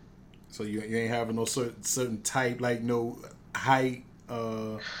 So you ain't having no certain type, like no height,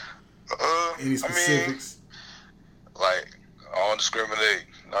 any specifics? I mean, like, I don't discriminate,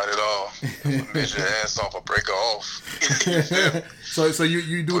 not at all. Measure your ass off or break her off. So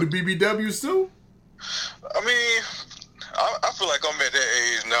you do the BBWs too? I mean, I feel like I'm at that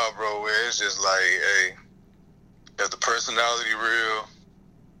age now, bro, where it's just like, hey, if the personality real,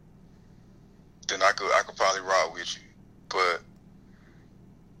 then I could probably rock with you. But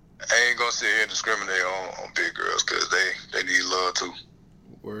I ain't gonna sit here and discriminate on big girls, because they need love too.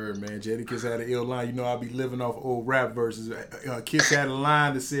 Word, man. Jadakiss had an ill line. You know, I be living off old rap verses. Kiss had a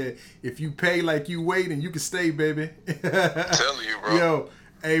line that said, if you pay like you wait, and you can stay, baby. I'm telling you, bro. Yo,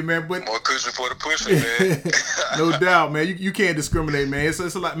 Hey man, but more cushion for the pusher, man. No doubt, man. You can't discriminate, man. It's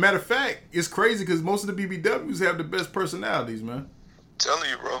a lot. Matter of fact, it's crazy because most of the BBWs have the best personalities, man. Telling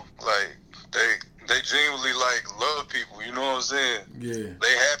you, bro. Like they genuinely like love people. You know what I'm saying? Yeah.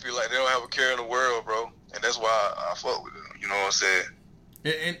 They happy, like they don't have a care in the world, bro. And that's why I fuck with them. You know what I'm saying?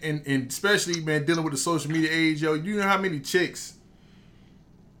 And especially, man, dealing with the social media age, yo. You know how many chicks?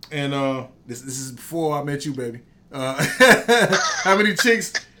 And this is before I met you, baby. How many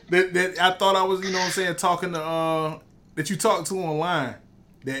chicks that I thought I was, you know what I'm saying, talking to that you talk to online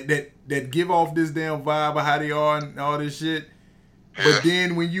that give off this damn vibe of how they are and all this shit. Yeah. But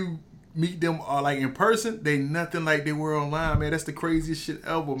then when you meet them like in person, they nothing like they were online, man. That's the craziest shit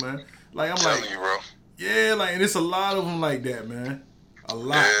ever, man. Like I'm telling like, you, bro. Yeah, like, and it's a lot of them like that, man. A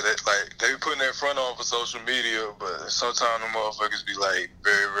lot. Yeah, they be putting that front on for social media, but sometimes them motherfuckers be like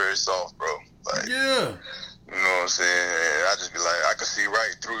very, very soft, bro. Like, yeah. You know what I'm saying? And I just be like, I can see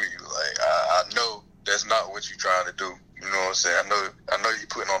right through you. Like, I know that's not what you trying to do. You know what I'm saying? I know you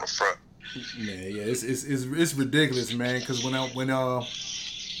putting on the front. Man, yeah, it's ridiculous, man. Because when our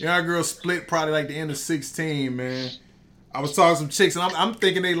girl split probably like the end of 16, man. I was talking to some chicks, and I'm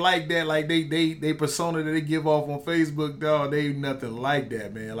thinking they like that, like they persona that they give off on Facebook, dog. They nothing like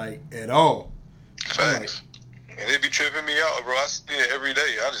that, man, like at all. Facts. Like, and they be tripping me out, bro. I see it every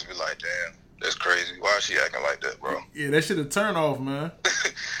day. I just be like, damn, that's crazy. Why is she acting like that, bro? Yeah, that shit a turn off, man.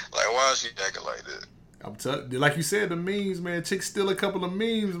 Like, why is she acting like that? I'm telling, like you said, the memes, man. Chicks steal a couple of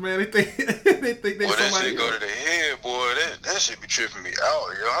memes, man. They think they boy, that somebody shit go to the head, boy. That shit be tripping me out,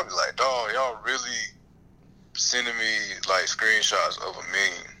 yo. I be like, dog, y'all really sending me like screenshots of a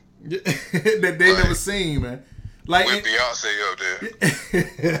meme that they never seen, man. Like with Beyonce up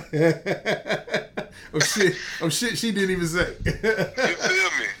there. oh shit, she didn't even say. You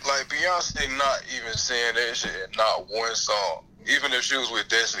feel me? Like Beyonce not even saying that shit in not one song. Even if she was with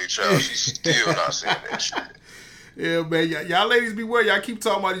Destiny Child, she's still not saying that shit. Yeah, man. Y'all ladies beware. Y'all keep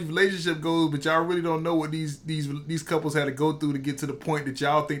talking about these relationship goals, but y'all really don't know what these couples had to go through to get to the point that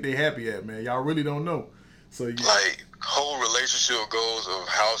y'all think they happy at, man. Y'all really don't know. So like whole relationship goals of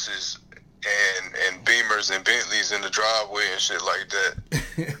houses and Beamers and Bentleys in the driveway and shit like that.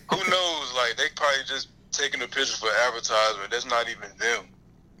 Who knows? Like they probably just taking a picture for advertisement. That's not even them.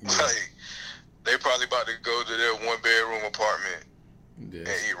 Yeah. Like they probably about to go to their 1-bedroom apartment and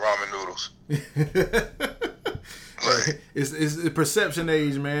eat ramen noodles. Like, it's the perception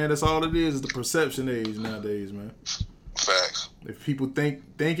age, man. That's all it is. It's the perception age nowadays, man. Facts. If people think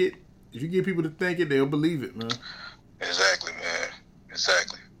it, if you get people to think it, they'll believe it, man. Exactly, man.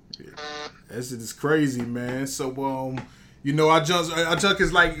 Exactly. Yeah. That's just crazy, man. So, you know, our junk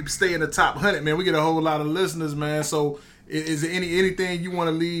is like stay in the top 100, man. We get a whole lot of listeners, man. So, is there anything you want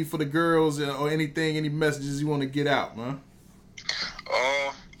to leave for the girls or anything, any messages you want to get out, man?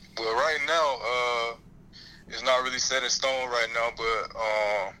 Well, right now, it's not really set in stone right now, but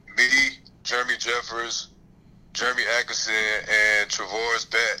me, Jeremy Jeffers, Jeremy Atkinson, and Travaris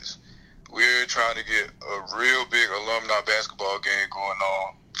Batts, we're trying to get a real big alumni basketball game going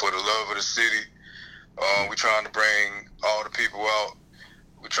on for the love of the city. We're trying to bring all the people out.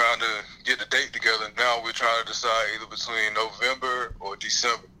 We're trying to get the date together. Now we're trying to decide either between November or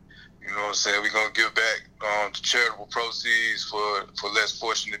December. You know what I'm saying? We're going to give back to charitable proceeds for less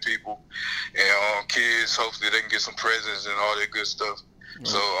fortunate people. And kids, hopefully they can get some presents and all that good stuff. Right.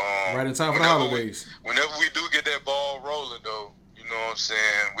 So right in time for the holidays. Whenever we do get that ball rolling, though, you know what I'm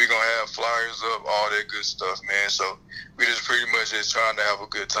saying, we're going to have flyers up, all that good stuff, man. So we just pretty much just trying to have a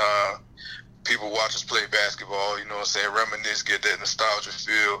good time. People watch us play basketball, you know what I'm saying, reminisce, get that nostalgia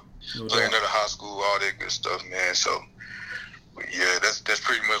feel, playing at the high school, all that good stuff, man. So, yeah, that's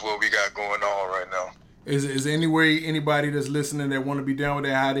pretty much what we got going on right now. Is there any way anybody that's listening that want to be down with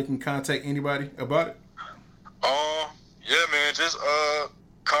that, how they can contact anybody about it? Yeah, man, just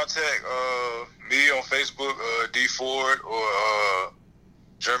contact me on Facebook, Dee Ford, or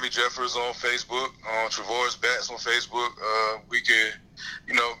Jeremy Jeffers on Facebook, Travaris Batts on Facebook. We can,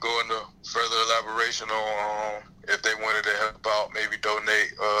 you know, go into further elaboration on if they wanted to help out, maybe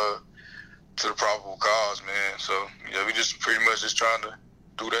donate to the probable cause, man. So, yeah, we just pretty much just trying to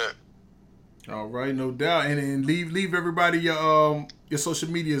do that. All right, no doubt. And leave everybody your social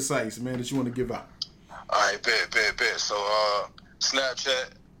media sites, man, that you want to give out. All right, bet. So,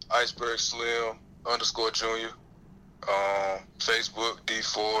 Snapchat, Iceberg Slim _Junior. Facebook, Dee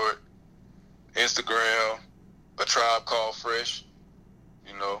Ford. Instagram, A Tribe Called Fresh.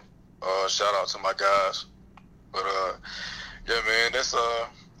 You know, shout out to my guys. But, yeah, man, that's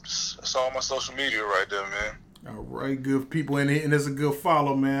all my social media right there, man. All right, good people. And it's a good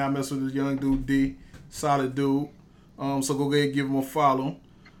follow, man. I mess with this young dude, D. Solid dude. So go ahead and give him a follow.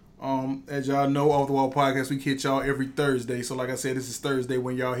 As y'all know, Off the Wall Podcast, we catch y'all every Thursday. So like I said, this is Thursday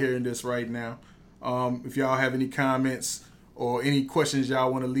when y'all hearing this right now. If y'all have any comments or any questions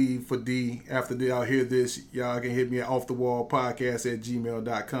y'all want to leave for D after y'all hear this, y'all can hit me at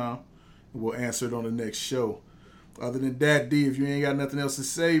offthewallpodcast@gmail.com. And we'll answer it on the next show. Other than that, D, if you ain't got nothing else to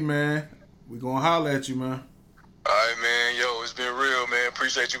say, man, we gonna holler at you, man. All right, man. Yo, it's been real, man.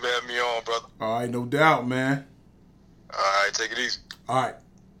 Appreciate you having me on, brother. All right, no doubt, man. All right, take it easy. All right.